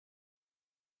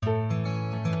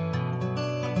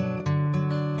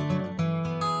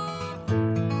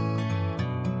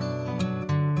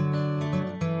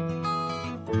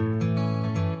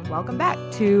welcome back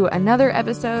to another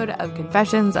episode of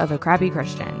Confessions of a Crappy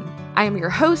Christian. I am your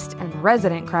host and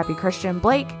resident crappy Christian,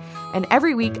 Blake, and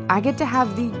every week I get to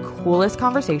have the coolest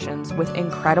conversations with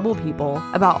incredible people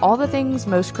about all the things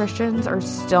most Christians are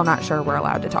still not sure we're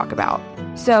allowed to talk about.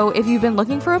 So if you've been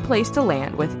looking for a place to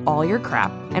land with all your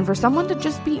crap and for someone to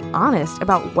just be honest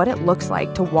about what it looks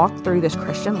like to walk through this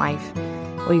Christian life,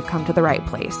 well, you've come to the right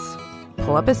place.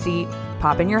 Pull up a seat,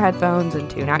 pop in your headphones and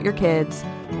tune out your kids,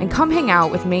 and come hang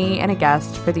out with me and a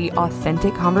guest for the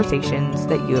authentic conversations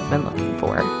that you have been looking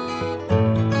for.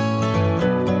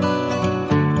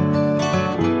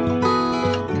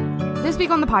 This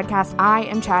week on the podcast, I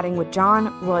am chatting with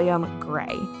John William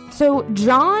Gray. So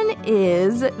John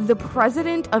is the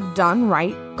president of Done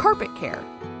Right Carpet Care.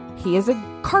 He is a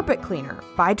carpet cleaner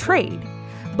by trade.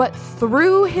 But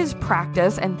through his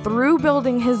practice and through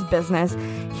building his business,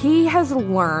 he has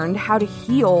learned how to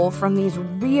heal from these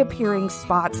reappearing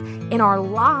spots in our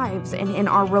lives and in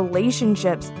our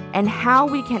relationships, and how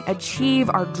we can achieve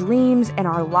our dreams and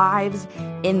our lives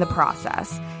in the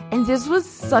process. And this was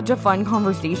such a fun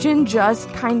conversation, just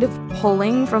kind of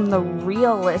pulling from the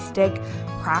realistic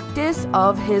practice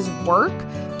of his work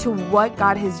to what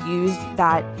God has used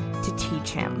that to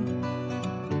teach him.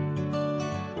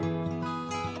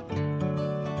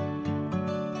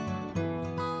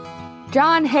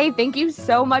 John, hey, thank you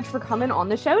so much for coming on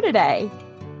the show today.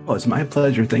 Oh, it's my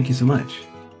pleasure. Thank you so much.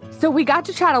 So we got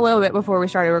to chat a little bit before we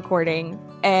started recording,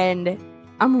 and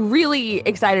I'm really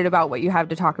excited about what you have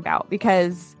to talk about,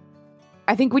 because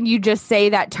I think when you just say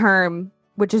that term,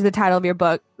 which is the title of your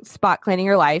book, Spot Cleaning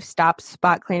Your Life, Stop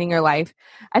Spot Cleaning Your Life,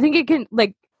 I think it can,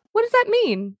 what does that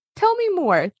mean? Tell me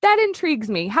more. That intrigues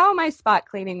me. How am I spot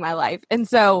cleaning my life? And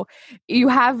so you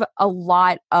have a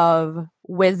lot of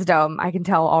wisdom, I can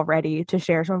tell already, to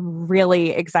share. So I'm really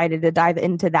excited to dive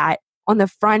into that. On the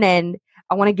front end,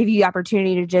 I want to give you the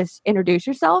opportunity to just introduce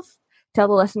yourself, tell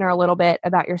the listener a little bit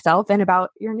about yourself and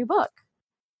about your new book.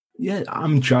 Yeah,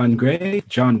 I'm John Gray,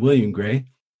 John William Gray,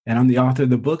 and I'm the author of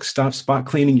the book, Stop Spot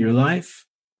Cleaning Your Life,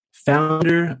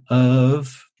 founder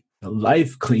of the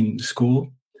Life Cleaning School,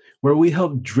 where we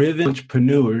help driven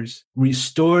entrepreneurs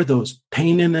restore those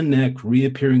pain in the neck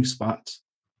reappearing spots,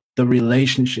 the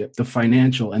relationship, the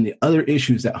financial, and the other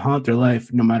issues that haunt their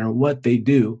life no matter what they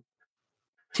do,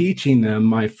 teaching them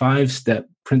my 5-step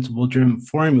principle-driven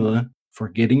formula for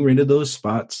getting rid of those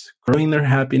spots, growing their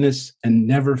happiness, and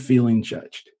never feeling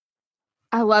judged.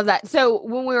 I love that. So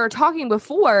when we were talking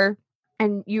before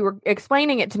and you were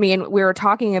explaining it to me, and we were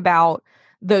talking about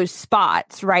those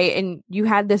spots, right? And you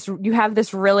have this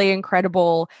really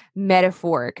incredible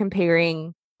metaphor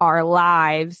comparing our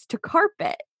lives to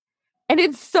carpet. And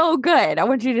it's so good. I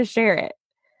want you to share it.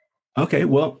 Okay,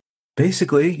 well,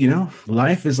 basically,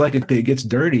 life is like it gets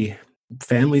dirty.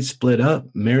 Families split up,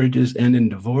 marriages end in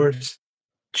divorce,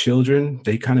 children,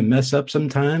 they kind of mess up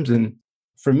sometimes. And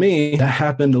for me, that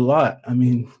happened a lot. I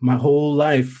mean, my whole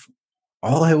life,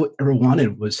 all I ever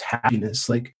wanted was happiness.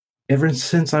 Ever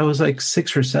since I was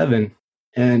 6 or 7,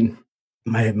 and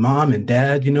my mom and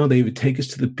dad, they would take us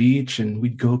to the beach and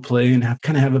we'd go play and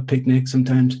have a picnic.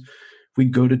 Sometimes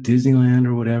we'd go to Disneyland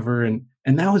or whatever. And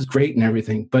that was great and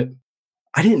everything. But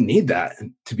I didn't need that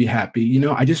to be happy.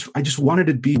 I just wanted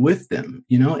to be with them,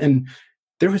 and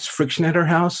there was friction at our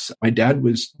house. My dad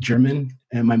was German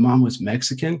and my mom was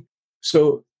Mexican.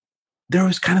 So there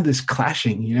was kind of this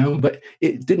clashing, but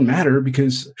it didn't matter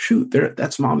because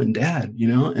that's mom and dad,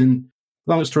 and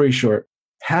long story short,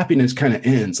 happiness kind of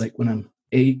ends. When I'm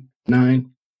 8, 9,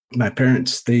 my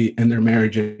parents, they end their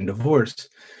marriage and divorce.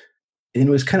 And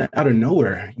it was kind of out of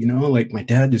nowhere, my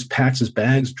dad just packs his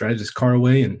bags, drives his car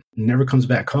away and never comes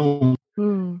back home.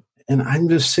 And I'm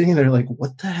just sitting there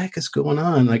what the heck is going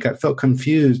on? I felt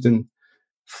confused and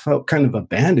felt kind of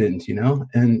abandoned,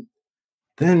 and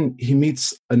then he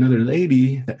meets another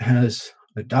lady that has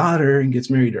a daughter and gets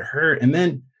married to her. And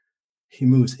then he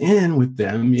moves in with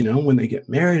them, when they get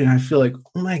married. And I feel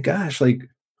oh my gosh,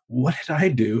 what did I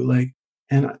do?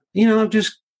 And I'm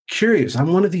just curious.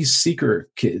 I'm one of these seeker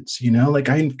kids,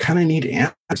 I kind of need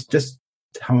answers, just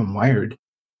how I'm wired.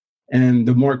 And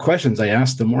the more questions I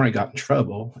asked, the more I got in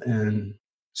trouble and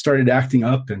started acting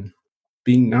up and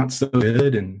being not so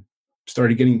good and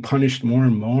started getting punished more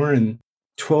and more. And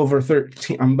 12 or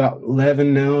 13, I'm about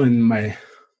 11 now. And my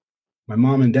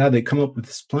mom and dad, they come up with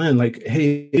this plan,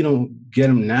 hey, you don't get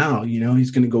him now,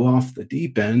 he's going to go off the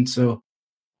deep end. So,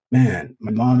 man,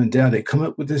 my mom and dad, they come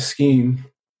up with this scheme,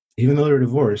 even though they're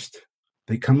divorced.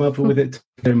 They come up with it.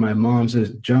 And my mom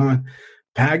says, John,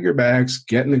 pack your bags,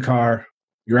 get in the car,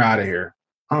 you're out of here.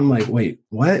 I'm like, wait,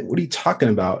 what? What are you talking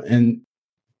about? And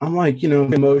I'm like,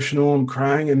 emotional. I'm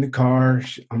crying in the car.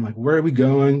 I'm like, where are we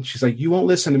going? She's like, you won't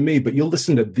listen to me, but you'll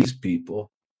listen to these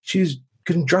people. She's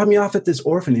going to drop me off at this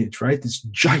orphanage, right? This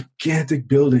gigantic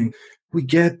building. We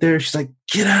get there. She's like,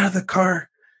 get out of the car.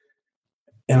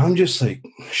 And I'm just like,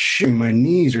 shooting. My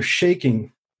knees are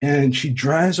shaking. And she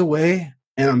drives away.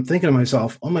 And I'm thinking to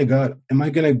myself, oh my God, am I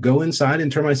going to go inside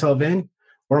and turn myself in?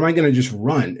 Or am I going to just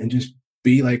run and just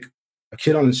be like a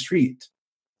kid on the street?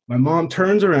 My mom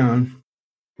turns around,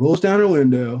 rolls down her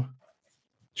window.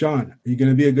 John, are you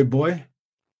going to be a good boy?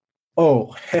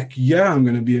 Oh, heck yeah, I'm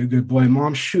going to be a good boy.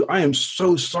 Mom, shoot, I am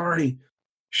so sorry.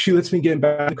 She lets me get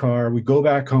back in the car. We go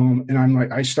back home, and I'm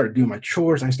like, I start doing my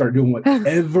chores. I start doing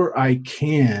whatever I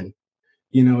can,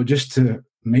 just to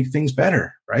make things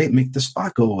better, right? Make the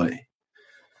spot go away.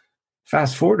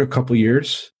 Fast forward a couple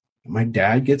years, my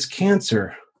dad gets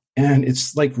cancer, and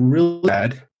it's like real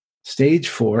bad, stage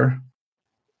 4,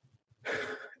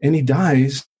 and he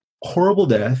dies, horrible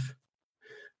death.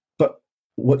 But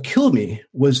what killed me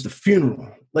was the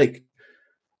funeral. Like,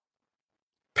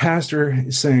 pastor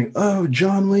is saying, oh,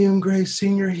 John William Gray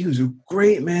Sr., he was a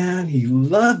great man. He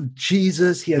loved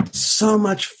Jesus. He had so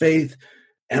much faith.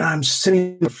 And I'm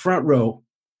sitting in the front row,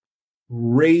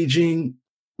 raging,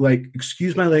 like,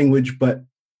 excuse my language, but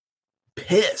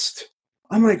pissed.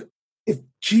 I'm like, if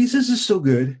Jesus is so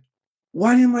good,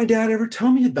 why didn't my dad ever tell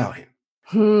me about him?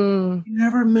 He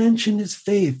never mentioned his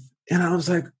faith. And I was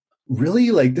like,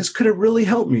 really? Like, this could have really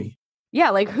helped me. Yeah,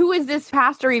 like, who is this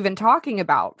pastor even talking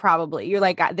about? Probably. You're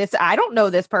like, I don't know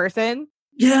this person.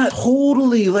 Yeah,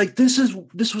 totally. Like, this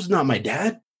was not my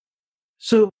dad.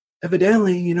 So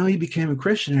evidently, he became a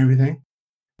Christian and everything.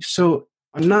 So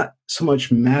I'm not so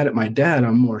much mad at my dad.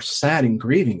 I'm more sad and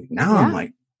grieving. Now I'm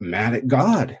like mad at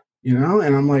God, and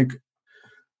I'm like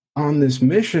on this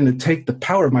mission to take the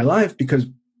power of my life because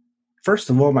first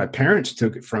of all, my parents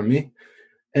took it from me.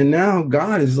 And now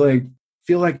God is like,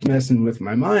 feel like messing with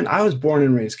my mind. I was born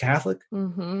and raised Catholic,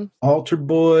 altar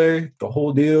boy, the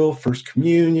whole deal, first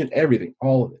communion, everything,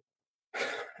 all of it.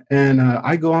 And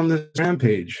I go on this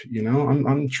rampage,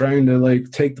 I'm trying to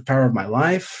like take the power of my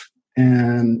life,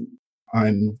 and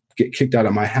I'm get kicked out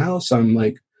of my house. I'm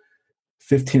like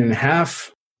 15 and a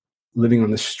half, living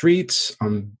on the streets.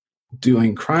 I'm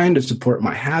doing crime to support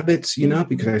my habits,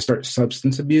 because I start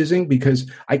substance abusing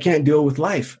because I can't deal with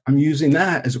life. I'm using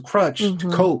that as a crutch to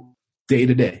cope day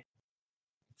to day.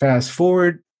 Fast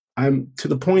forward, I'm to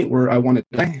the point where I want to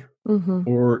die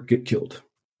or get killed.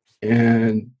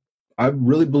 And I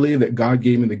really believe that God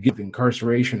gave me the gift of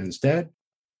incarceration instead.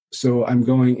 So I'm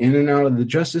going in and out of the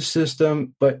justice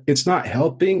system, but it's not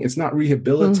helping. It's not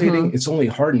rehabilitating. It's only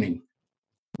hardening.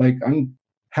 Like I'm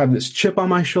have this chip on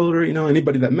my shoulder,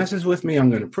 anybody that messes with me, I'm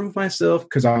going to prove myself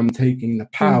because I'm taking the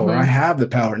power. I have the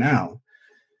power now.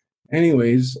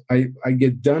 Anyways, I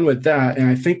get done with that. And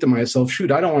I think to myself,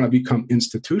 shoot, I don't want to become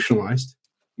institutionalized,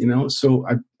 so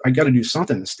I got to do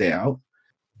something to stay out.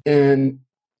 And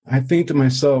I think to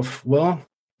myself, well,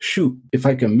 shoot, if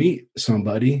I can meet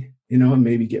somebody, and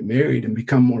maybe get married and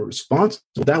become more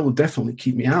responsible, that will definitely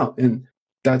keep me out. And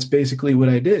that's basically what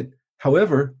I did.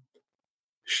 However,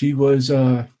 she was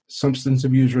a substance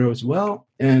abuser as well.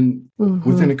 And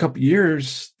within a couple of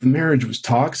years, the marriage was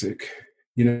toxic.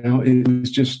 It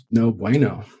was just no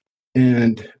bueno.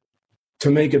 And to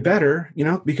make it better,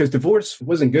 because divorce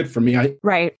wasn't good for me. I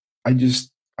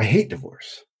hate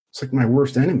divorce. It's like my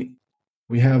worst enemy.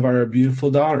 We have our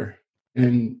beautiful daughter,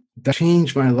 and that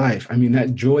changed my life. I mean,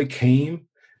 that joy came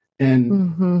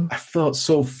and I felt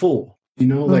so full,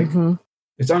 like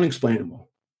it's unexplainable.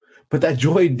 But that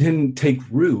joy didn't take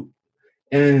root.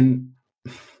 And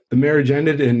the marriage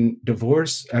ended in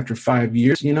divorce after 5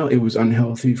 years. It was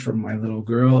unhealthy for my little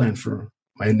girl and for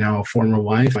my now former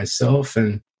wife, myself.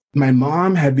 And my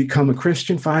mom had become a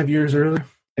Christian 5 years earlier.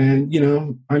 And,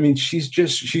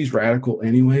 she's radical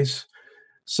anyways.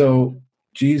 So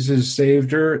Jesus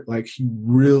saved her. Like he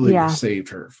really saved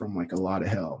her from like a lot of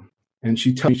hell. And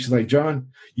she told me, she's like, John,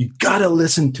 you got to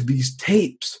listen to these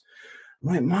tapes.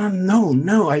 I'm like, Mom,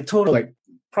 no. I told her like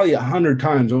probably 100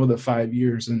 times over the 5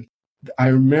 years. And I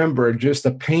remember just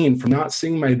the pain from not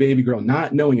seeing my baby girl,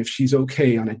 not knowing if she's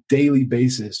okay on a daily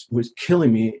basis was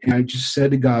killing me. And I just said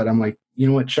to God, I'm like, you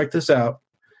know what, check this out.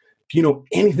 If you know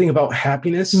anything about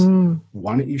happiness,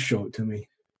 why don't you show it to me?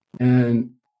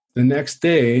 And the next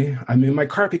day, I'm in my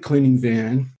carpet cleaning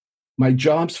van. My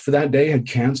jobs for that day had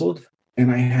canceled.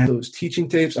 And I had those teaching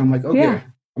tapes. I'm like, okay,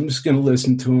 I'm just going to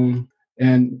listen to them.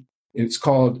 And it's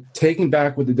called Taking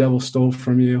Back What the Devil Stole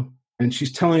From You. And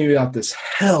she's telling me about this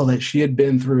hell that she had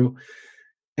been through.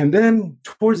 And then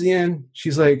towards the end,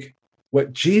 she's like,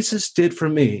 what Jesus did for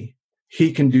me,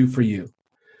 he can do for you.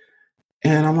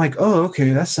 And I'm like, oh,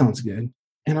 okay, that sounds good.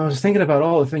 And I was thinking about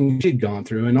all the things she'd gone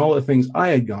through and all the things I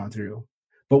had gone through.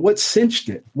 But what cinched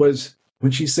it was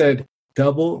when she said,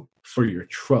 double for your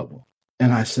trouble.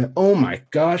 And I said, oh my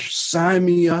gosh, sign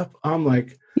me up. I'm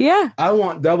like, Yeah. I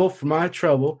want double for my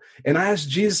trouble. And I asked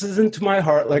Jesus into my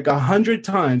heart like 100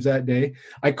 times that day.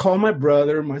 I call my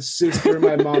brother, my sister,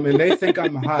 my mom, and they think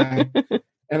I'm high.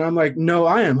 And I'm like, no,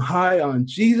 I am high on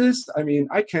Jesus. I mean,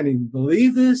 I can't even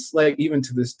believe this. Like, even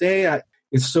to this day,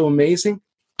 it's so amazing.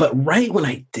 But right when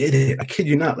I did it, I kid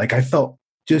you not, like I felt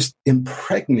just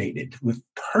impregnated with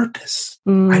purpose.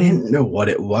 I didn't know what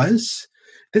it was.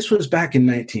 This was back in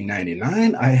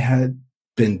 1999. I had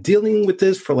been dealing with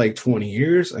this for like 20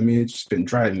 years. I mean, it's just been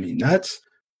driving me nuts.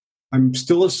 I'm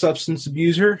still a substance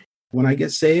abuser when I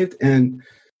get saved, and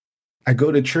I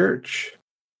go to church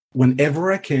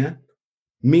whenever I can,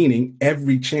 meaning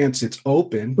every chance it's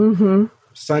open,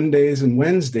 Sundays and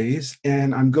Wednesdays,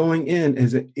 and I'm going in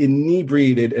as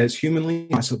inebriated as humanly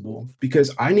possible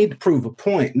because I need to prove a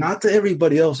point, not to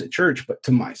everybody else at church, but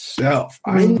to myself.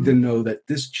 I need to know that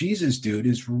this Jesus dude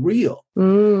is real.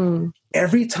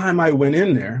 Every time I went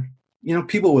in there, you know,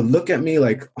 people would look at me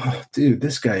like, oh, dude,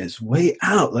 this guy is way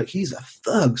out. Like, he's a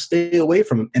thug. Stay away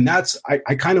from him. And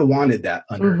I kind of wanted that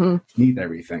underneath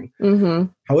everything.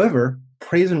 However,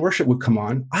 praise and worship would come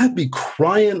on. I'd be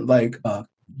crying like a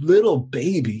little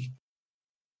baby,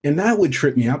 and that would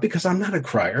trip me out because I'm not a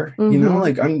crier, you know,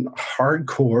 like I'm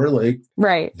hardcore, like,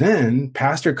 right. Then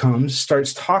pastor comes,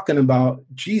 starts talking about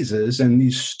Jesus and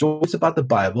these stories about the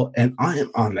Bible, and I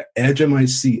am on the edge of my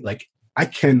seat. Like, I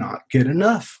cannot get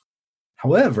enough.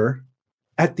 However,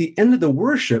 at the end of the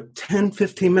worship, 10,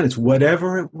 15 minutes,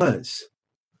 whatever it was,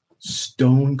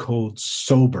 stone cold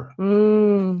sober.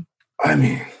 I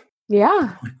mean,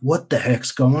 yeah, like, what the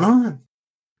heck's going on?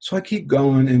 So I keep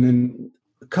going, and then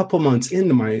a couple months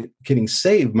into my getting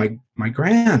saved, my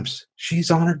Grams, she's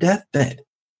on her deathbed.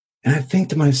 And I think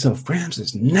to myself, Grams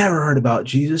has never heard about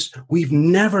Jesus. We've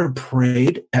never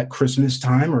prayed at Christmas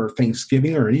time or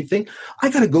Thanksgiving or anything.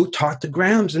 I got to go talk to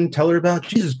Grams and tell her about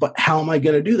Jesus. But how am I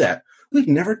going to do that? We've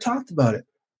never talked about it.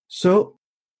 So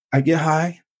I get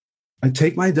high. I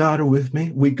take my daughter with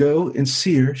me. We go and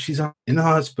see her. She's in the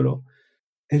hospital,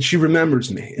 and she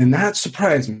remembers me. And that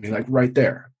surprised me, like right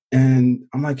there. And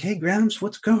I'm like, hey, Grams,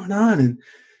 what's going on? And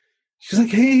she's like,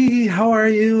 hey, how are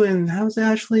you? And how's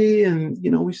Ashley? And, you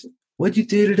know, what'd you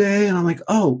do today? And I'm like,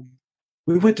 oh,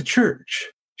 we went to church.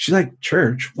 She's like,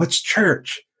 church? What's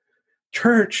church?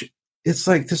 Church, it's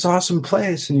like this awesome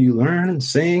place, and you learn and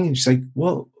sing. And she's like,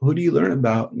 well, who do you learn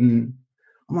about? And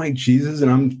I'm like, Jesus. And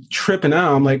I'm tripping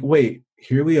out. I'm like, wait,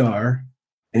 here we are,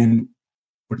 and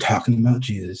we're talking about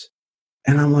Jesus.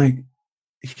 And I'm like,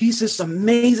 he's this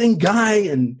amazing guy,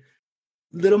 and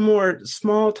a little more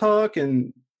small talk.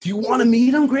 And do you want to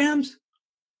meet him, Grams?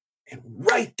 And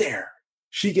right there,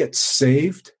 she gets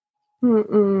saved.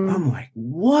 I'm like,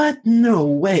 what? No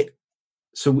way.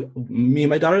 So me and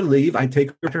my daughter leave. I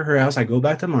take her to her house. I go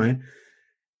back to mine.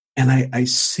 And I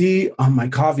see on my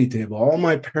coffee table all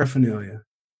my paraphernalia.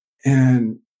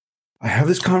 And I have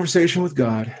this conversation with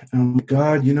God. And I'm like,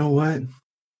 God, you know what?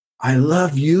 I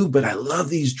love you, but I love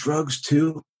these drugs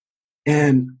too.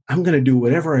 And I'm going to do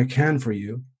whatever I can for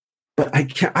you. But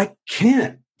I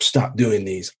can't stop doing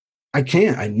these. I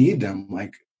can't. I need them.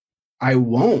 Like, I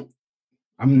won't.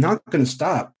 I'm not going to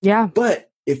stop. Yeah. But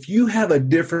if you have a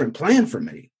different plan for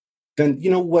me, then,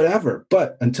 you know, whatever.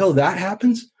 But until that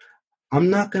happens, I'm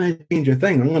not going to change a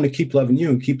thing. I'm going to keep loving you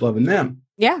and keep loving them.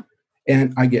 Yeah.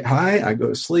 And I get high. I go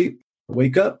to sleep,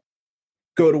 wake up,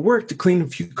 go to work to clean a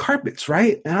few carpets,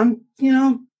 right? And I'm, you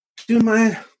know, doing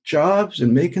my jobs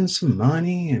and making some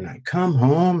money. And I come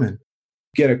home and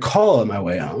get a call on my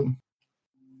way home.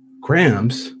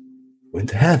 Grams went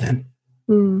to heaven.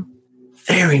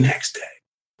 Very next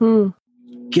day.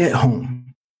 Get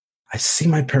home. I see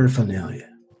my paraphernalia.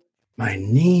 My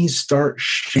knees start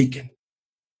shaking.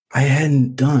 I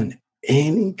hadn't done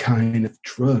any kind of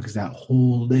drugs that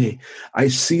whole day. I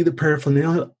see the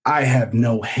paraphernalia. I have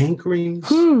no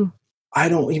hankerings. I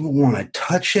don't even want to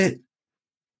touch it.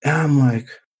 And I'm like,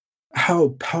 how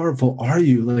powerful are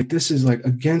you? Like, this is like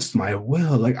against my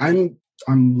will. Like, I'm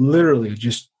literally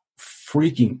just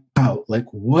freaking out. Like,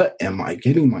 what am I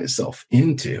getting myself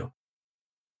into?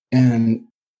 And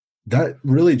that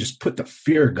really just put the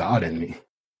fear of God in me.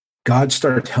 God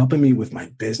started helping me with my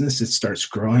business. It starts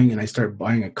growing, and I start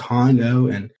buying a condo,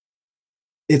 and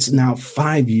it's now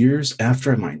 5 years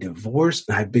after my divorce.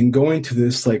 And I've been going to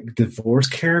this like divorce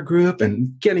care group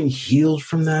and getting healed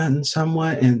from that in some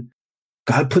way. And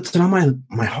God puts it on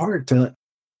my heart to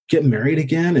get married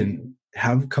again and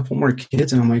have a couple more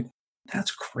kids. And I'm like, what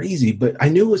that's crazy. But I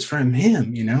knew it was from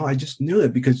him, I just knew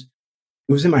it because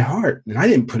it was in my heart and I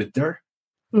didn't put it there.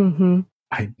 Mm-hmm.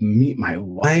 I meet my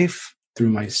wife through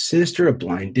my sister, a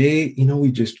blind date,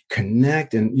 we just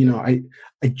connect. And,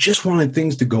 I just wanted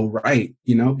things to go right,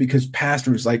 because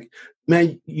pastor was like,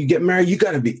 man, you get married, you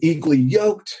got to be equally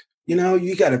yoked.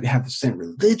 You got to have the same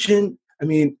religion. I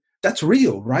mean, that's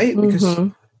real, right? Because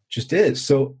it just is.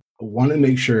 So I wanted to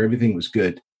make sure everything was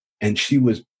good. And she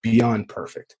was beyond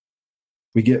perfect.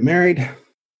 We get married,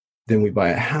 then we buy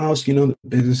a house, the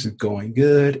business is going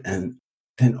good. And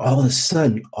then all of a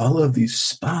sudden, all of these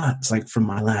spots, like from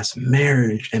my last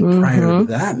marriage and prior to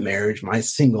that marriage, my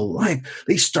single life,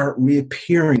 they start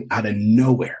reappearing out of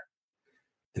nowhere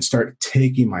and start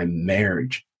taking my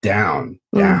marriage down.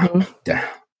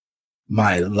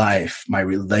 My life, my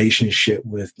relationship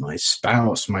with my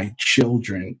spouse, my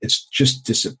children, it's just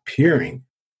disappearing.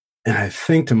 And I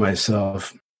think to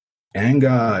myself, and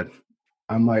God,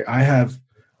 I'm like, I have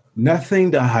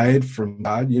nothing to hide from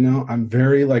God. I'm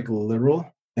very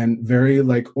literal and very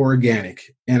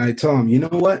organic. And I tell him, you know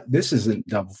what? This isn't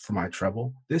double for my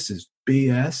trouble. This is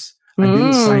BS. I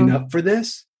didn't sign up for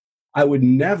this. I would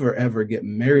never, ever get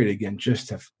married again just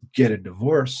to get a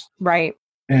divorce. Right.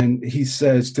 And he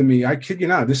says to me, I kid you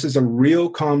not, this is a real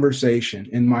conversation.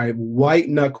 And my white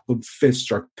knuckled fists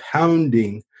are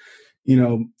pounding,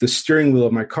 the steering wheel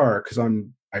of my car because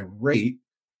I'm irate.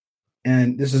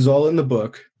 And this is all in the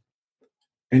book.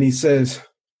 And he says,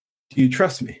 do you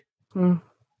trust me?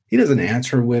 He doesn't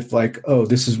answer with oh,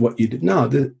 this is what you did. No,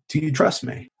 do you trust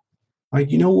me?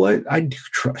 You know what? I do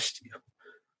trust you.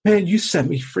 Man, you set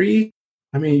me free.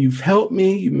 I mean, you've helped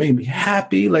me. You made me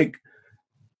happy.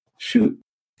 Shoot,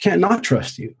 can't not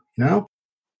trust you,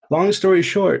 Long story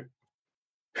short,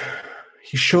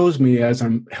 he shows me as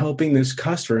I'm helping this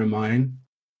customer of mine,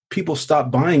 people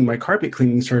stop buying my carpet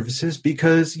cleaning services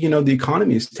because, the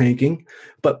economy is tanking,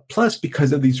 but plus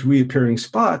because of these reappearing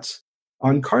spots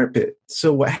on carpet.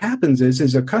 So what happens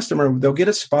is a customer, they'll get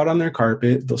a spot on their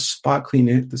carpet, they'll spot clean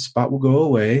it, the spot will go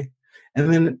away.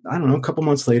 And then, I don't know, a couple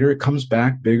months later, it comes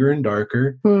back bigger and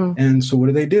darker. And so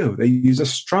what do? They use a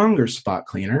stronger spot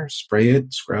cleaner, spray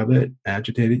it, scrub it,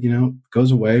 agitate it,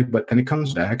 goes away, but then it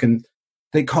comes back and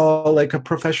they call a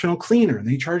professional cleaner and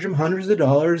they charge them hundreds of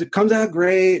dollars. It comes out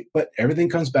great, but everything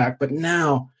comes back. But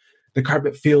now the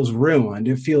carpet feels ruined.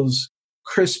 It feels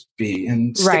crispy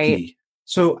and sticky. Right.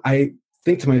 So I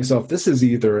think to myself, this is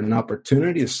either an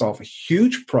opportunity to solve a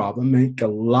huge problem, make a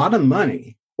lot of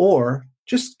money, or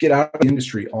just get out of the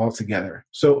industry altogether.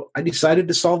 So I decided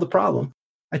to solve the problem.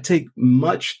 I take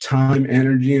much time,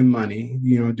 energy, and money,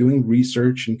 doing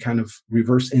research and kind of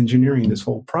reverse engineering this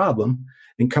whole problem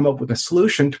and come up with a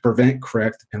solution to prevent,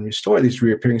 correct, and restore these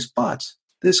reappearing spots.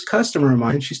 This customer of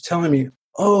mine, she's telling me,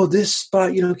 oh, this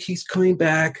spot, keeps coming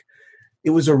back. It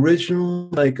was original,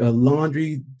 like a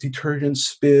laundry detergent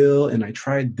spill, and I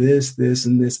tried this,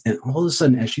 and this. And all of a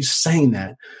sudden, as she's saying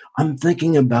that, I'm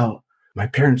thinking about my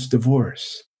parents'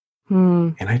 divorce.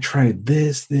 And I tried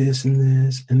this, and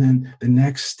this, and then the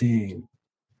next thing.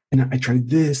 And I tried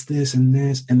this, and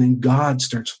this, and then God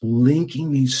starts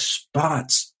linking these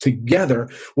spots together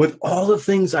with all the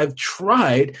things I've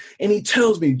tried. And he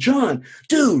tells me, John,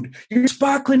 dude, you're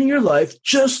spot cleaning your life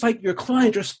just like your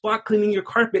clients are spot cleaning your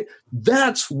carpet.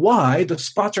 That's why the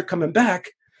spots are coming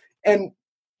back and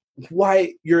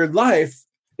why your life,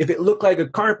 if it looked like a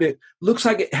carpet, looks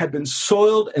like it had been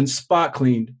soiled and spot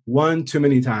cleaned one too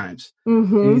many times.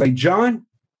 And he's like, John,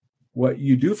 what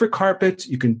you do for carpets,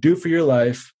 you can do for your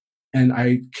life. And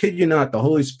I kid you not, the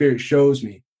Holy Spirit shows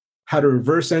me how to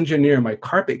reverse engineer my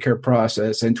carpet care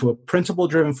process into a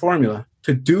principle-driven formula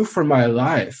to do for my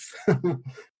life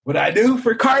what I do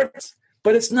for carpets.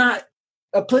 But it's not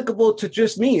applicable to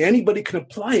just me. Anybody can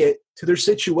apply it to their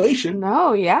situation.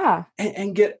 Oh, yeah.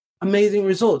 And get amazing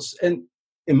results. And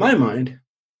in my mind,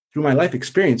 through my life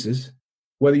experiences,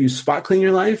 whether you spot clean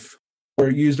your life or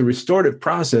use the restorative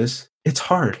process, it's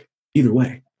hard either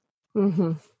way.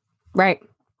 Right.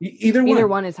 Either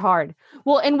one is hard.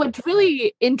 Well, and what's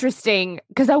really interesting,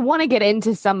 because I want to get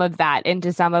into some of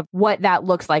what that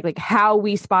looks like how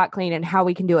we spot clean and how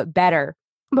we can do it better.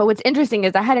 But what's interesting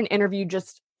is I had an interview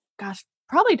I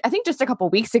think just a couple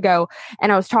weeks ago,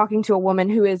 and I was talking to a woman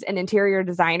who is an interior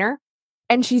designer,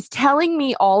 and she's telling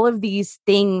me all of these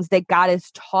things that God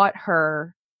has taught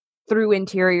her through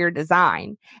interior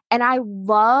design. And I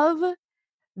love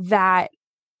that.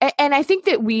 And I think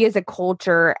that we as a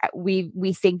culture, we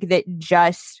think that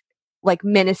just like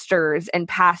ministers and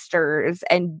pastors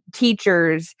and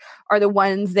teachers are the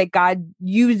ones that God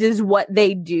uses what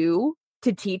they do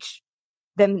to teach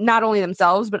them, not only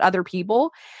themselves, but other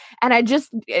people. And I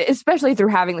just, especially through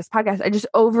having this podcast, I just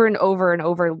over and over and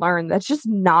over learned that's just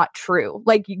not true.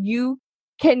 Like, you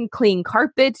can clean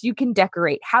carpets, you can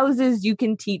decorate houses, you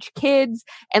can teach kids,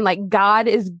 and like God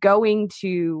is going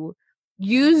to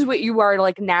use what you are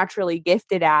like naturally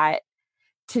gifted at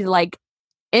to like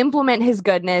implement his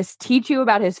goodness, teach you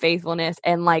about his faithfulness,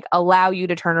 and like allow you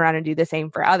to turn around and do the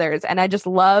same for others. And I just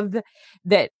love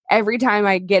that every time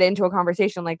I get into a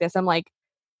conversation like this, I'm like,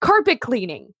 carpet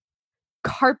cleaning.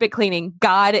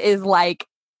 God is like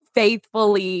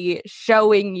faithfully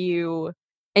showing you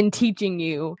and teaching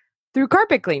you through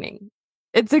carpet cleaning.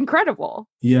 It's incredible.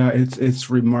 Yeah, it's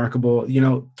remarkable.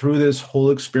 Through this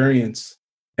whole experience,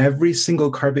 every single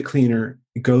carpet cleaner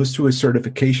goes through a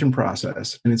certification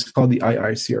process, and it's called the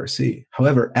IICRC.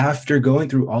 However, after going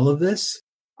through all of this,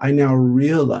 I now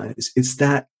realize it's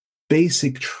that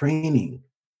basic training,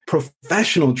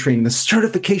 professional training, the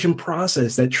certification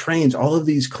process that trains all of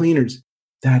these cleaners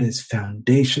that is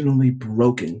foundationally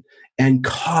broken and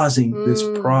causing this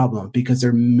problem because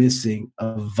they're missing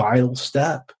a vital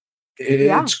step.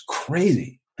 It's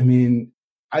crazy. I mean,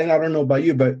 I don't know about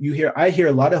you, but I hear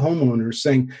a lot of homeowners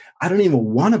saying, I don't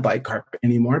even want to buy carpet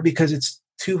anymore because it's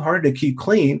too hard to keep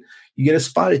clean. You get a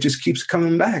spot, it just keeps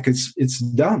coming back. It's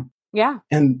dumb. Yeah.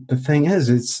 And the thing is,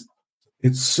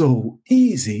 it's so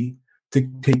easy to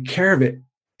take care of it.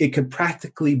 It could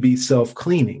practically be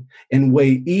self-cleaning and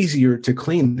way easier to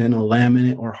clean than a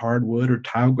laminate or hardwood or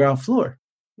tile grout floor.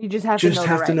 You just have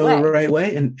to know the right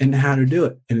way and how to do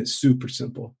it. And it's super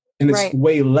simple. And it's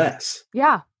way less.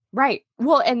 Yeah. Right.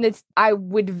 Well, and I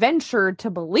would venture to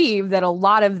believe that a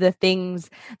lot of the things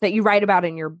that you write about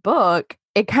in your book,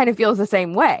 it kind of feels the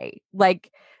same way.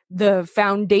 Like, the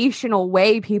foundational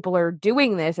way people are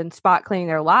doing this and spot cleaning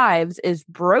their lives is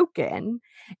broken,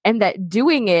 and that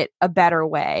doing it a better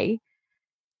way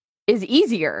is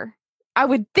easier. I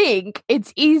would think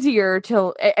it's easier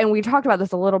and we talked about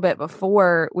this a little bit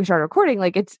before we started recording,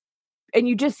 like and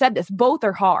you just said this, both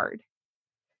are hard.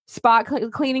 Spot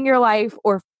cleaning your life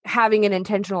or having an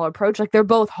intentional approach, like, they're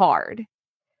both hard.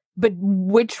 But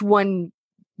which one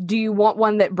do you want?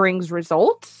 One that brings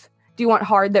results? Do you want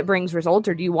hard that brings results,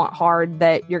 or do you want hard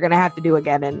that you're going to have to do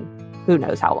again in who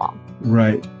knows how long?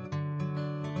 Right.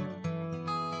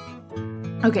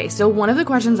 Okay, so one of the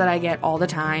questions that I get all the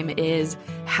time is,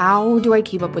 how do I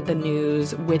keep up with the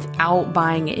news without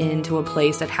buying into a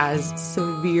place that has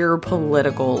severe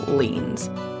political leans?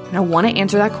 And I want to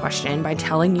answer that question by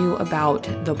telling you about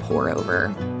The Pour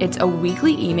Over. It's a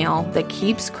weekly email that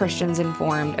keeps Christians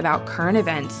informed about current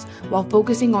events while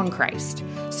focusing on Christ.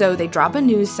 So they drop a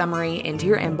news summary into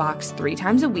your inbox 3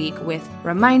 times a week with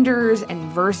reminders and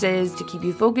verses to keep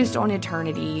you focused on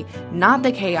eternity, not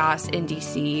the chaos in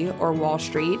DC or Wall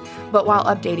Street, but while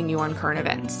updating you on current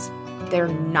events. They're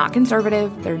not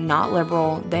conservative, they're not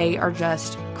liberal, they are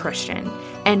just Christian.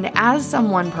 And as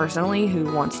someone personally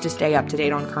who wants to stay up to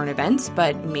date on current events,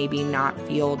 but maybe not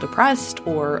feel depressed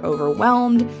or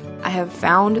overwhelmed, I have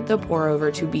found The Pour Over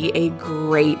to be a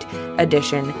great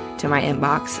addition to my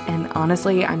inbox. And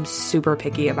honestly, I'm super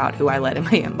picky about who I let in my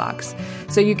inbox.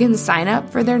 So you can sign up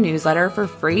for their newsletter for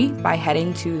free by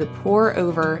heading to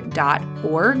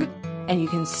thepourover.org, and you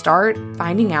can start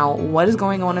finding out what is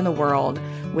going on in the world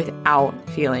without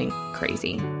feeling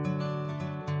crazy.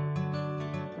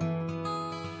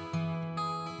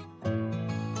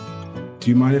 Do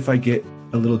you mind if I get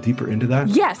a little deeper into that?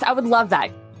 Yes, I would love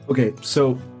that. Okay,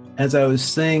 so as I was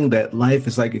saying that life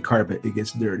is like a carpet, it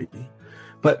gets dirty.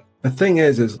 But the thing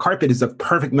is carpet is a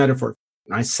perfect metaphor.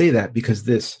 And I say that because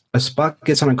a spot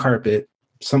gets on a carpet,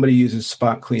 somebody uses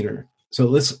spot cleaner. So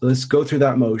let's go through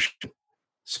that motion.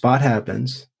 Spot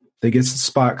happens, they get the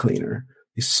spot cleaner,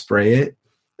 they spray it,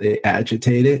 they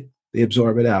agitate it, they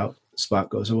absorb it out, the spot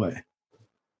goes away.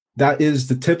 That is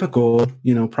the typical,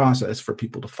 process for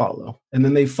people to follow. And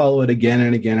then they follow it again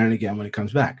and again and again when it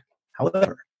comes back.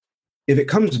 However, if it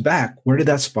comes back, where did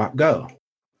that spot go?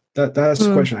 That's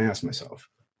the question I ask myself.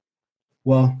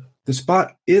 Well, the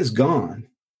spot is gone.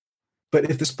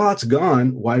 But if the spot's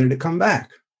gone, why did it come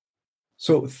back?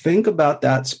 So think about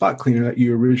that spot cleaner that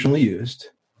you originally used,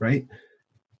 right?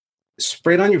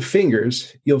 Spray it on your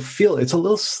fingers, you'll feel it's a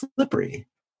little slippery.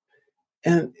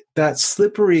 And that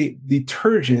slippery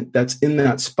detergent that's in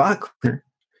that spot cleaner,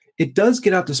 it does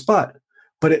get out the spot,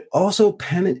 but it also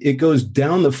it goes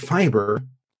down the fiber,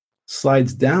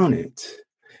 slides down it.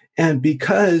 And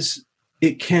because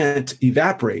it can't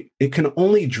evaporate, it can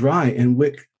only dry and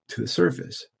wick to the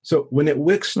surface. So when it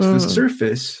wicks to the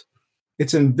surface,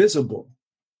 it's invisible.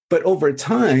 But over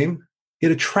time,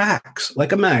 it attracts,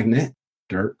 like a magnet,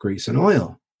 dirt, grease, and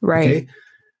oil. Right. Okay?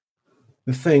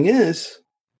 The thing is,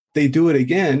 they do it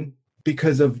again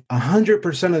because of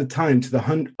 100% of the time to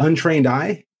the untrained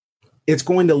eye, it's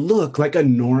going to look like a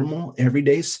normal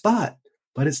everyday spot,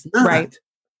 but it's not. Right.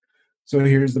 So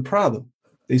here's the problem.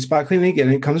 They spot clean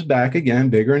again, it comes back again,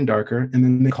 bigger and darker, and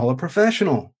then they call a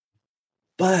professional.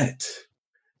 But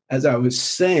as I was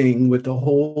saying with the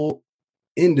whole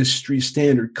industry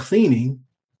standard cleaning,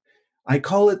 I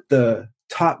call it the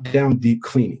top-down deep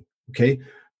cleaning, okay?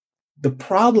 The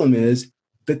problem is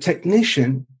the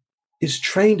technician is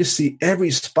trained to see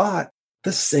every spot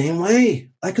the same way,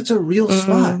 like it's a real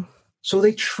spot. So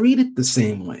they treat it the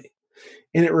same way.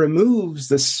 And it removes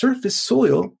the surface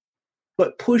soil,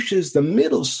 but pushes the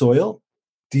middle soil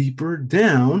deeper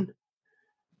down,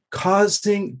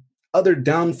 causing other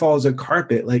downfalls of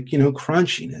carpet, like,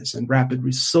 crunchiness and rapid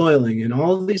resoiling and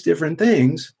all of these different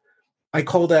things. I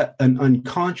call that an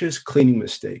unconscious cleaning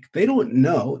mistake. They don't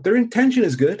know. Their intention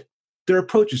is good. Their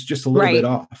approach is just a little bit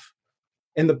off.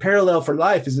 And the parallel for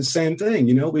life is the same thing.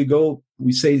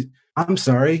 We say, I'm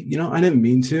sorry, I didn't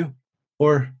mean to,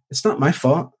 or it's not my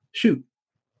fault. Shoot,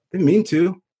 I didn't mean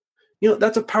to.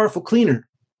 That's a powerful cleaner,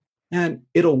 and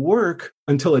it'll work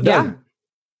until it doesn't.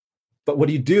 But what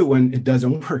do you do when it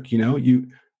doesn't work? You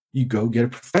go get a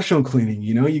professional cleaning,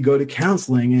 you go to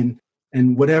counseling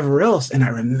and whatever else. And I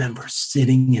remember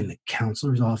sitting in the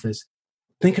counselor's office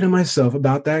thinking to myself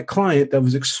about that client that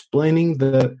was explaining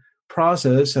the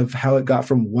process of how it got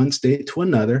from one state to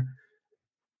another.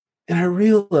 And I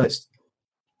realized,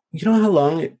 how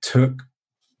long it took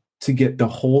to get the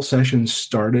whole session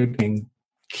started and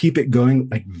keep it going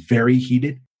like very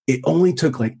heated? It only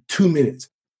took like 2 minutes.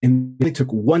 And they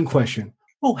took one question.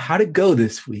 Oh, how'd it go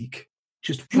this week?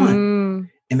 Just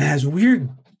one. And as we're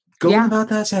going about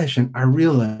that session, I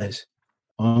realized,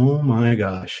 oh my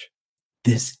gosh,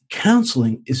 this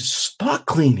counseling is spot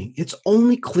cleaning. It's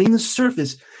only cleaning the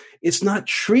surface. It's not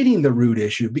treating the root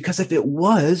issue, because if it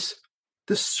was,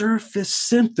 the surface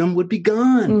symptom would be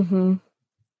gone.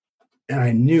 And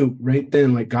I knew right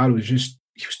then, like God was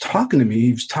he was talking to me.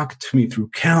 He was talking to me through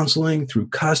counseling, through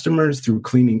customers, through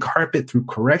cleaning carpet, through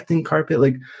correcting carpet,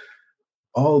 like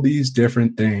all these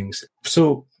different things.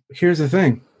 So here's the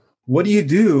thing. What do you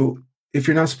do if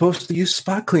you're not supposed to use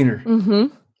spot cleaner?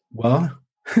 Well,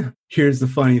 here's the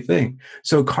funny thing.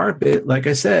 So carpet, like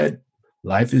I said,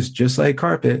 life is just like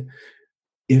carpet.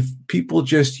 If people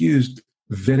just used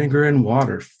vinegar and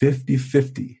water,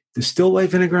 50-50, distilled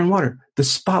white vinegar and water, the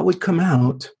spot would come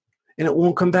out and it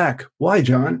won't come back. Why,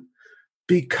 John?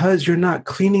 Because you're not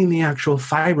cleaning the actual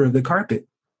fiber of the carpet.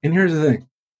 And here's the thing.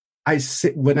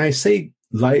 When I say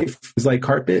life is like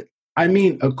carpet, I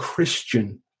mean a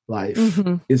Christian life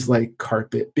is like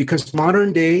carpet, because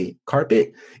modern day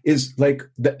carpet is like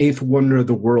the eighth wonder of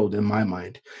the world in my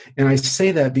mind. And I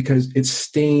say that because it's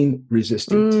stain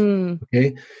resistant.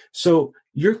 Okay. So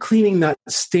you're cleaning that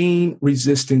stain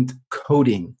resistant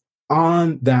coating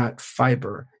on that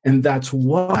fiber. And that's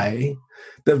why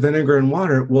the vinegar and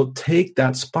water will take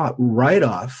that spot right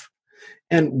off.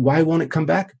 And why won't it come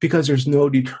back? Because there's no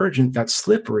detergent that's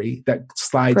slippery that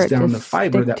slides down the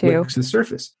fiber that wicks the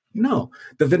surface. No,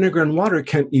 the vinegar and water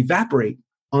can evaporate,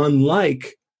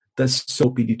 unlike the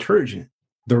soapy detergent.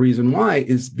 The reason why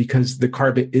is because the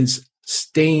carpet is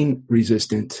stain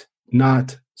resistant,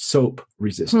 not soap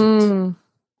resistant.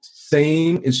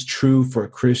 Same is true for a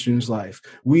Christian's life.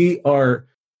 We are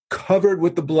covered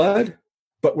with the blood,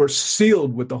 but we're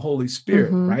sealed with the Holy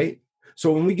Spirit, right?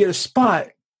 So when we get a spot,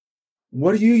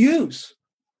 what do you use?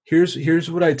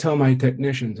 Here's what I tell my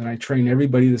technicians, and I train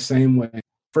everybody the same way.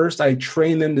 First, I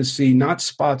train them to see not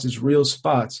spots as real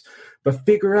spots, but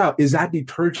figure out, is that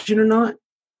detergent or not?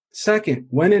 Second,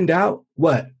 when in doubt,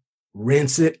 what?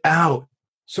 Rinse it out.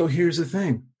 So here's the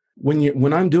thing.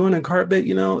 When I'm doing a carpet,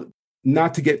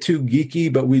 not to get too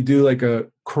geeky, but we do like a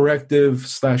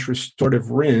corrective/restorative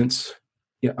rinse,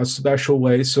 a special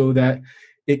way so that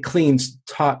it cleans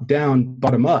top down,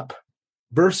 bottom up,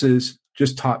 versus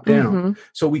just top down.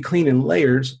 So we clean in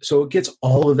layers, so it gets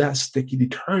all of that sticky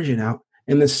detergent out.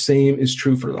 And the same is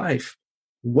true for life.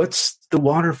 What's the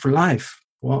water for life?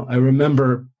 Well, I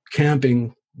remember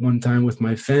camping one time with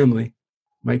my family.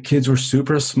 My kids were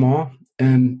super small,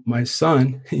 and my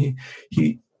son,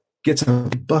 he gets a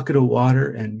bucket of water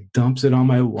and dumps it on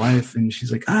my wife. And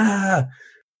she's like, I'm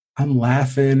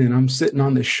laughing, and I'm sitting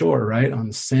on the shore, right, on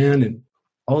the sand. And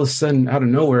all of a sudden, out of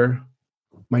nowhere,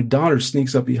 my daughter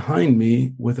sneaks up behind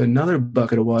me with another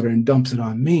bucket of water and dumps it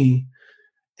on me.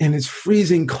 And it's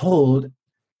freezing cold.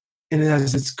 And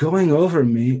as it's going over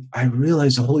me, I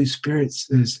realize the Holy Spirit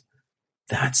says,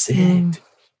 that's it.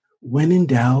 When in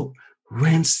doubt,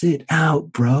 rinse it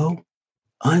out, bro.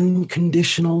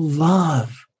 Unconditional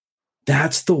love.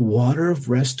 That's the water of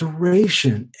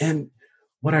restoration. And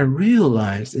what I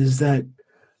realized is that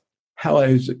how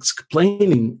I was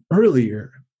explaining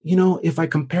earlier, if I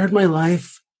compared my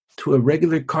life to a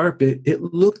regular carpet, it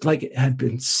looked like it had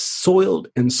been soiled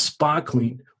and spot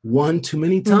cleaned one too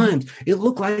many times. It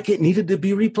looked like it needed to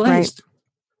be replaced. Right.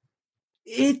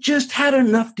 It just had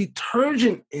enough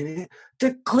detergent in it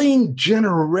to clean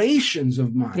generations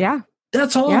of mine. Yeah.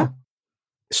 That's all. Yeah.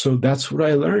 So that's what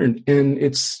I learned. And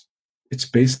it's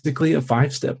basically a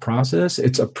 5-step process.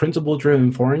 It's a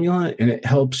principle-driven formula, and it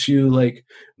helps you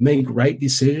make right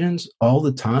decisions all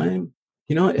the time.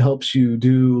 It helps you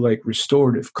do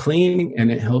restorative cleaning, and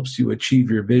it helps you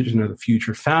achieve your vision of the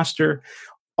future faster,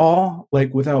 all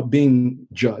without being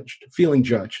judged, feeling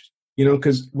judged.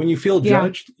 Because when you feel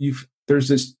judged, there's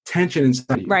this tension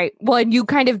inside you. Right. Well, and you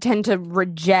kind of tend to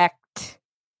reject.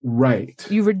 Right.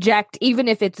 You reject, even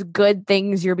if it's good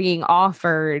things you're being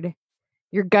offered,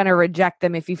 you're going to reject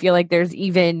them if you feel like there's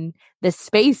even the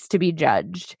space to be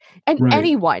judged. And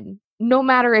anyone, no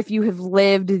matter if you have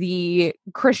lived the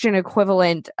Christian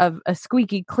equivalent of a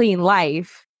squeaky clean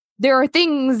life, there are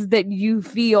things that you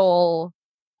feel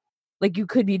like you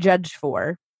could be judged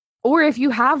for. Or if you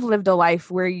have lived a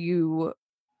life where you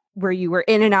were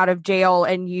in and out of jail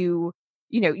and you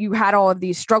had all of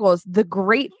these struggles. The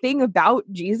great thing about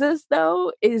Jesus,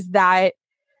 though, is that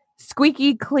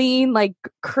squeaky clean,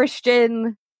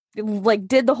 Christian,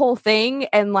 did the whole thing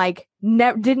and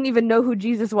didn't even know who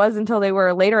Jesus was until they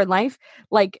were later in life.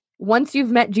 Once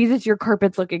you've met Jesus, your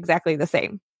carpets look exactly the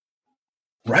same.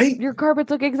 Right? Your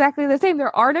carpets look exactly the same.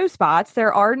 There are no spots.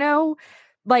 There are no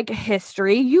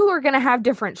history. You are going to have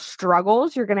different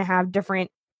struggles. You're going to have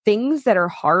different things that are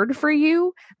hard for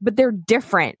you, but they're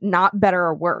different, not better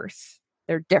or worse.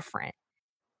 They're different.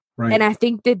 Right. And I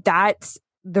think that that's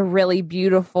the really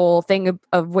beautiful thing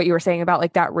of what you were saying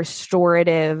about that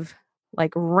restorative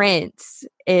rinse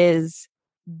is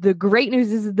the great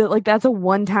news is that that's a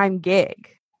one-time gig.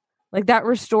 That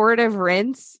restorative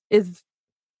rinse is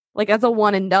that's a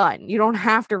one and done. You don't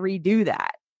have to redo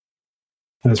that.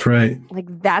 That's right.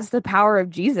 That's the power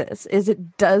of Jesus, is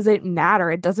it doesn't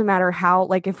matter. It doesn't matter how,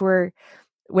 if we're,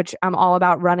 which I'm all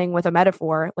about running with a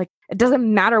metaphor, it doesn't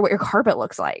matter what your carpet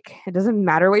looks like. It doesn't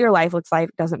matter what your life looks like.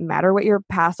 It doesn't matter what your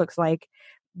past looks like.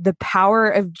 The power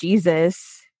of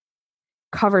Jesus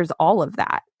covers all of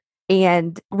that.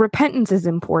 And repentance is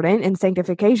important and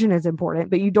sanctification is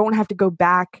important, but you don't have to go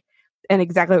back and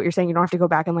exactly what you're saying. You don't have to go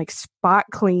back and spot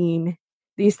clean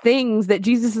these things that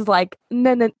Jesus is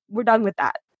no, we're done with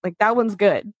that. That one's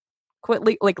good. Quit,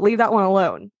 leave that one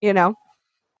alone,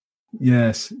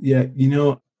 Yes. Yeah.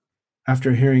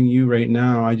 After hearing you right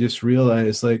now, I just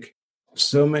realized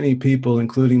so many people,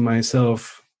 including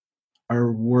myself,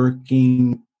 are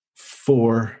working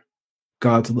for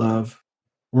God's love,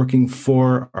 working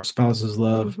for our spouse's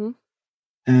love. Mm-hmm.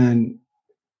 And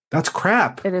that's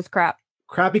crap. It is crap.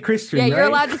 Crappy Christian. Yeah, right? You're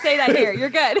allowed to say that here. You're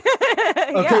good.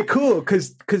 Okay, cool.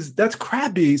 Because that's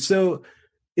crappy. So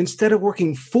instead of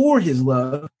working for his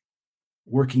love,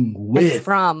 working with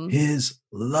his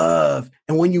love.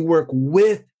 And when you work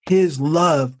with his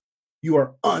love, you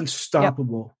are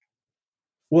unstoppable. Yep.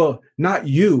 Well, not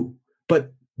you,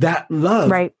 but that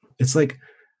love. Right. It's I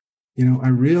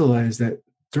realized that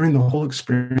during the whole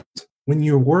experience, when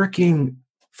you're working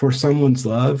for someone's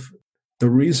love, the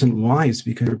reason why is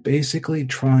because you're basically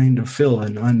trying to fill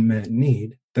an unmet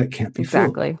need that can't be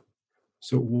filled.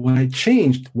 So what I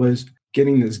changed was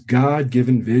getting this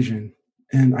God-given vision.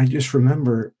 And I just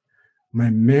remember my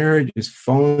marriage is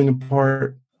falling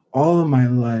apart all of my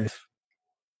life.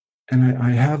 And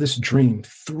I have this dream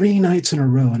 3 nights in a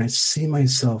row, and I see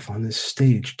myself on this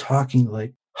stage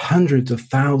talking hundreds of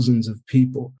thousands of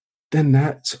people. Then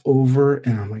that's over,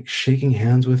 and I'm shaking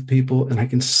hands with people, and I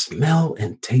can smell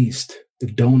and taste the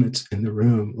donuts in the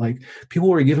room. People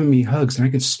were giving me hugs, and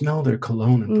I could smell their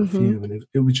cologne and perfume, and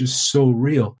it was just so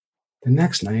real. The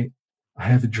next night, I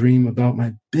have a dream about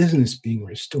my business being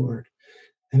restored.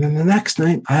 And then the next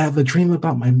night, I have a dream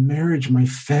about my marriage, my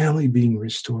family being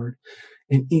restored.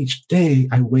 And each day,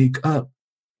 I wake up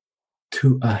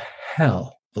to a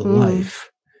hell of a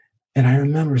life. And I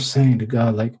remember saying to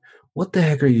God, what the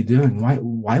heck are you doing?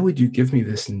 Why would you give me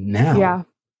this now? Yeah.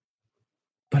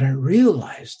 But I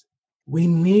realized we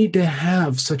need to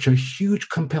have such a huge,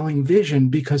 compelling vision,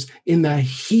 because in the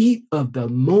heat of the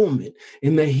moment,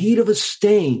 in the heat of a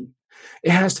stain,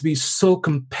 it has to be so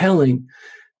compelling,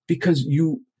 because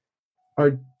you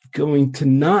are going to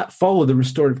not follow the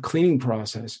restorative cleaning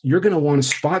process. You're going to want to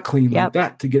spot clean like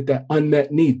that to get that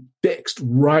unmet need fixed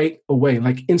right away,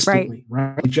 instantly,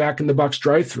 right? Jack in the Box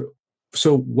drive-through.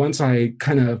 So once I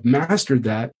kind of mastered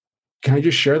that, Can I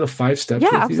just share the 5 steps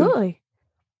with you? Absolutely.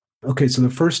 Okay, so the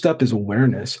first step is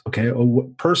awareness, okay?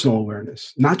 Personal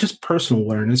awareness, not just personal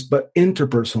awareness, but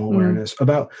interpersonal awareness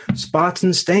about spots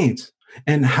and stains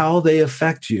and how they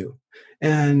affect you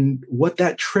and what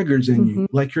that triggers in you,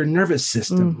 like your nervous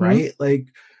system, right? Like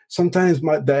sometimes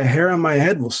the hair on my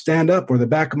head will stand up or the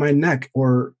back of my neck,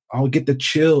 or I'll get the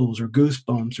chills or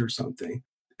goosebumps or something.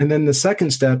 And then the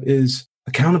second step is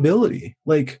accountability.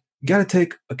 Like you got to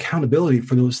take accountability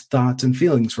for those thoughts and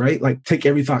feelings, right? Like take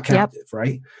every thought captive,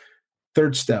 right?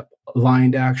 Third step,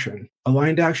 aligned action.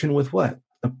 Aligned action with what?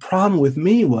 The problem with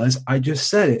me was, I just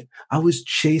said it, I was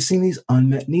chasing these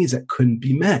unmet needs that couldn't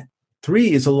be met.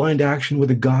 3 is aligned action with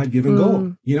a God-given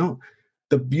goal. You know,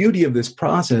 the beauty of this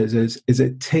process is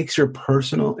it takes your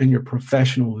personal and your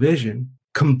professional vision,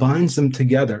 combines them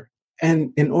together.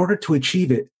 And in order to achieve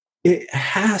it, it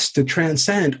has to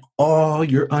transcend all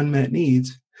your unmet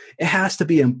needs. It has to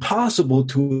be impossible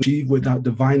to achieve without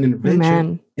divine intervention.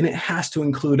 Amen. And it has to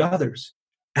include others.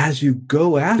 As you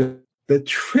go after, the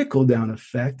trickle-down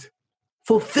effect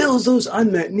fulfills those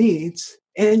unmet needs,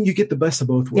 and you get the best of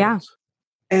both worlds. Yeah.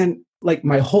 And like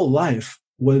my whole life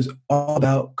was all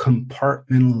about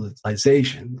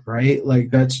compartmentalization, right?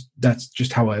 Like that's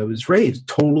just how I was raised.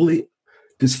 Totally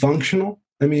dysfunctional.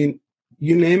 I mean,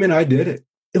 you name it, I did it.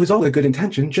 It was all a good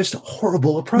intention, just a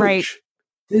horrible approach. Right.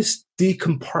 This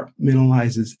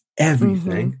decompartmentalizes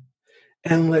everything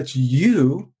and lets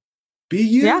you be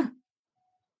you. Yeah.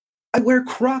 I wear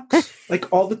Crocs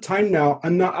like all the time now.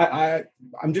 I'm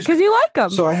just because you like them.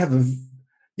 So I have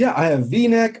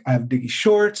V-neck, I have Dickie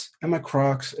shorts and my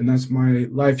Crocs, and that's my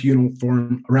life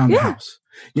uniform around the house.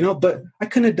 You know, but I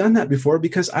couldn't have done that before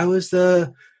because I was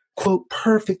the quote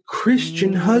perfect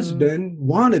Christian husband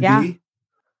wannabe. Yeah.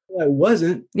 I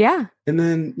wasn't. Yeah. And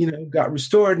then, you know, got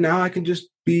restored. Now I can just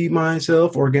be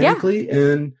myself organically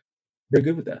and they're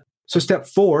good with that. So step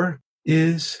 4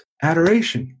 is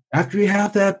adoration. After you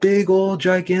have that big old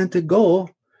gigantic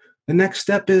goal, the next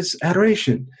step is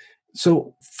adoration.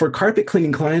 So for carpet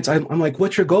cleaning clients, I'm like,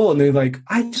 what's your goal? And they're like,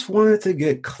 I just wanted to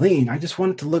get clean. I just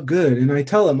want it to look good. And I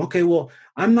tell them, okay, well,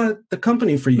 I'm not the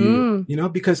company for you, you know,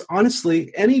 because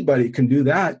honestly, anybody can do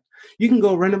that. You can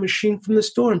go rent a machine from the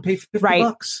store and pay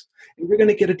 $50 and you're going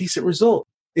to get a decent result.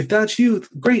 If that's you,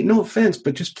 great, no offense,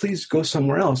 but just please go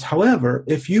somewhere else. However,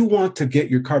 if you want to get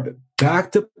your carpet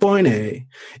back to point A,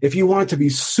 if you want it to be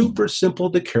super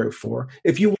simple to care for,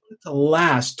 if you want it to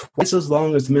last twice as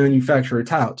long as the manufacturer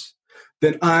touts,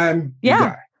 then I'm the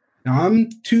guy. Now, I'm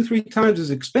 2-3 times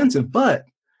as expensive, but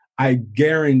I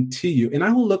guarantee you, and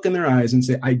I will look in their eyes and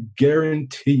say, I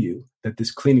guarantee you that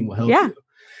this cleaning will help you.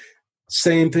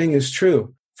 Same thing is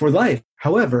true for life.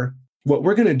 However, what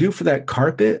we're going to do for that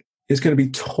carpet is going to be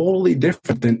totally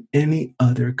different than any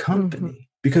other company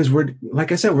because we're,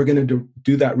 like I said, we're going to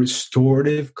do that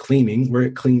restorative cleaning where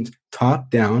it cleans top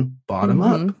down, bottom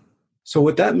up. So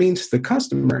what that means to the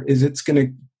customer is it's going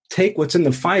to take what's in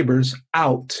the fibers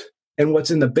out and what's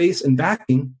in the base and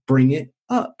backing, bring it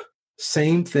up.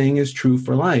 Same thing is true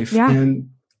for life. And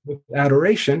with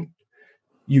adoration,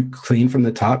 you clean from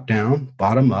the top down,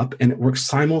 bottom up, and it works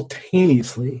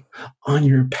simultaneously on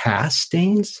your past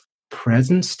stains,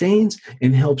 present stains,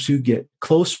 and helps you get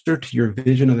closer to your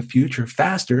vision of the future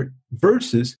faster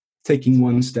versus taking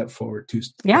one step forward, 2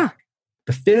 steps back.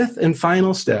 The 5th and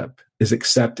final step is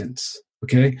acceptance.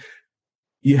 Okay.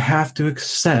 You have to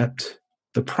accept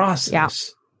the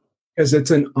process because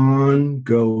it's an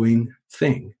ongoing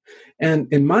thing. And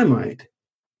in my mind,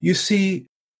 you see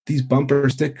these bumper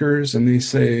stickers and they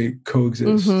say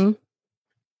coexist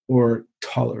or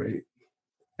tolerate.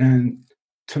 And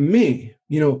to me,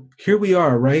 you know, here we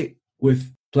are, right,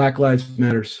 with Black Lives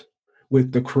Matters,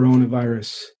 with the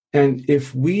coronavirus. And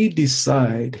if we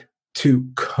decide to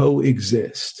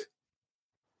coexist,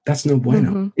 that's no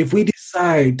bueno. If we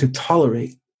decide to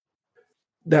tolerate,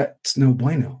 that's no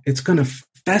bueno. It's going to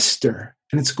fester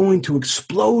and it's going to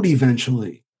explode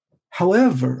eventually.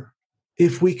 However,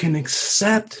 if we can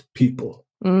accept people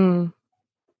for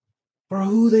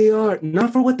who they are,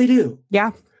 not for what they do,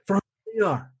 for who they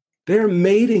are. They're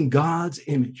made in God's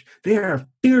image. They are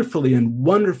fearfully and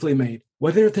wonderfully made.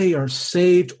 Whether they are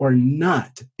saved or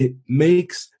not, it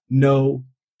makes no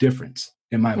difference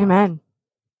in my mind.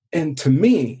 And to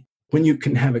me, when you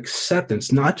can have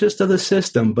acceptance, not just of the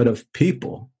system, but of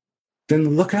people,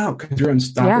 then look out because you're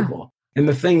unstoppable. And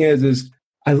the thing is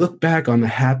I look back on the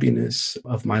happiness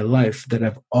of my life that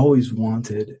I've always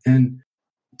wanted. And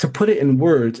to put it in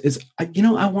words is, I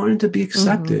wanted to be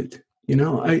accepted. You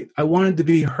know, I wanted to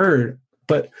be heard,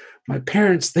 but my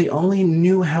parents, they only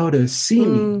knew how to see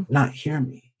me, not hear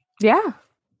me.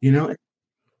 You know,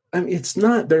 I mean, it's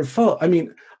not their fault. I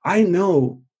mean, I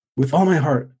know with all my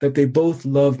heart that they both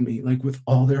love me, like with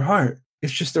all their heart.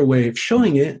 It's just their way of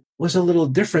showing it was a little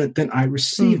different than I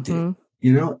received it,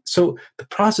 you know? So the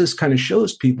process kind of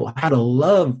shows people how to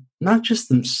love not just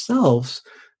themselves,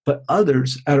 but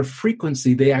others at a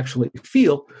frequency they actually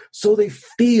feel. So they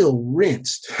feel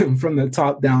rinsed from the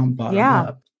top down, bottom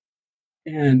up.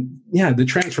 And yeah, the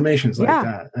transformations like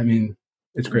that. I mean,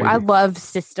 it's great. I love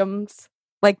systems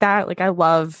like that. Like I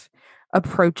love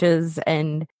approaches,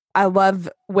 and I love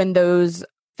when those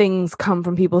things come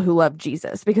from people who love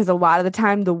Jesus, because a lot of the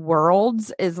time the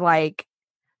world's is like,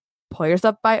 pull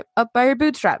yourself up by your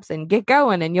bootstraps and get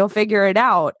going and you'll figure it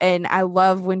out. And I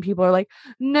love when people are like,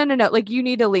 no, like you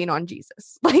need to lean on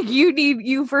Jesus. Like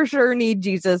you for sure need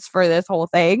Jesus for this whole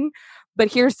thing. But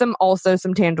here's some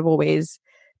tangible ways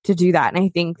to do that. And I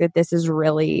think that this is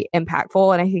really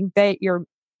impactful. And I think that your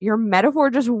metaphor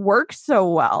just works so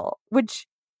well, which,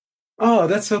 oh,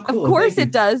 that's so cool. Of course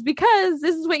it does, because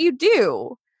this is what you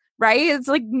do, right? It's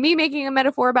like me making a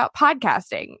metaphor about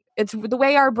podcasting. It's the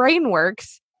way our brain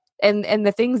works, and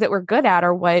the things that we're good at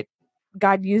are what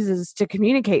God uses to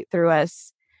communicate through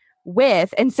us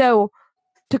with. And so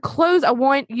to close, I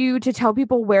want you to tell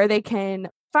people where they can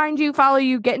find you, follow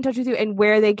you, get in touch with you, and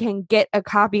where they can get a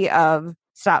copy of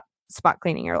Stop Spot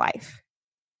Cleaning Your Life.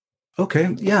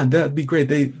 Okay. Yeah, that'd be great.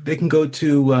 They can go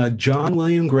to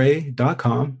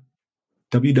johnwilliamgray.com,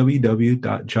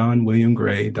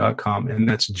 www.johnwilliamgray.com, and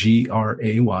that's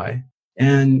GRAY.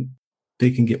 And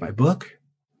they can get my book.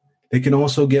 They can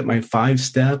also get my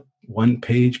 5-step,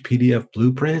 1-page PDF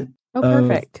blueprint. Oh,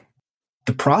 perfect.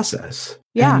 The process.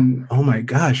 Yeah. And oh my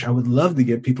gosh, I would love to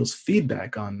get people's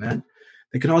feedback on that.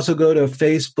 They can also go to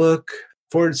Facebook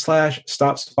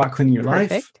 /Stop Spot Cleaning Your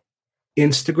Life.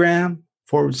 Instagram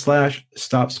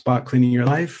 /Stop Spot Cleaning Your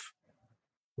Life.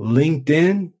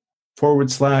 LinkedIn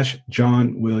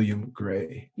 /John William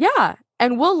Gray. Yeah.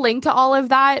 And we'll link to all of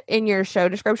that in your show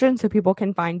description so people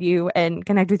can find you and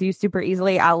connect with you super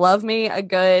easily. I love me a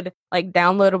good like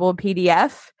downloadable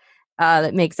PDF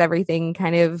that makes everything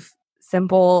kind of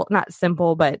simple, not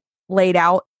simple, but laid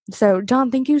out. So John,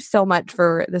 thank you so much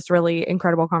for this really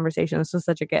incredible conversation. This was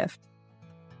such a gift.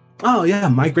 Oh yeah,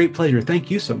 my great pleasure. Thank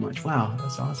you so much. Wow,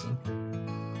 that's awesome.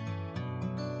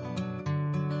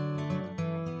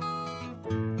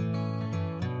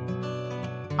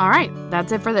 All right,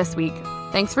 that's it for this week.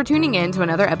 Thanks for tuning in to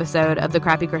another episode of the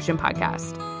Crappy Christian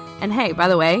Podcast. And hey, by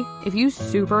the way, if you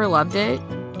super loved it,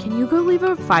 can you go leave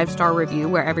a 5-star review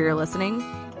wherever you're listening?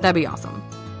 That'd be awesome.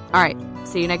 All right,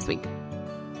 see you next week.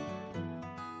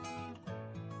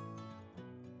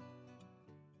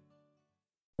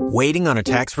 Waiting on a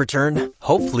tax return?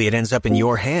 Hopefully it ends up in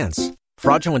your hands.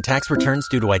 Fraudulent tax returns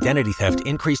due to identity theft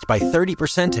increased by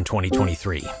 30% in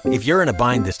 2023. If you're in a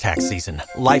bind this tax season,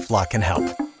 LifeLock can help.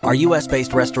 Our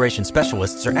U.S.-based restoration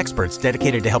specialists are experts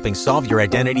dedicated to helping solve your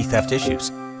identity theft issues.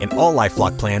 And all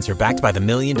LifeLock plans are backed by the $1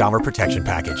 Million Protection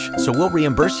Package. So we'll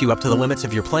reimburse you up to the limits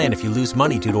of your plan if you lose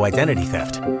money due to identity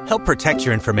theft. Help protect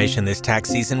your information this tax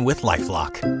season with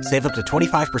LifeLock. Save up to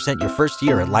 25% your first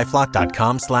year at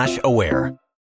LifeLock.com/aware.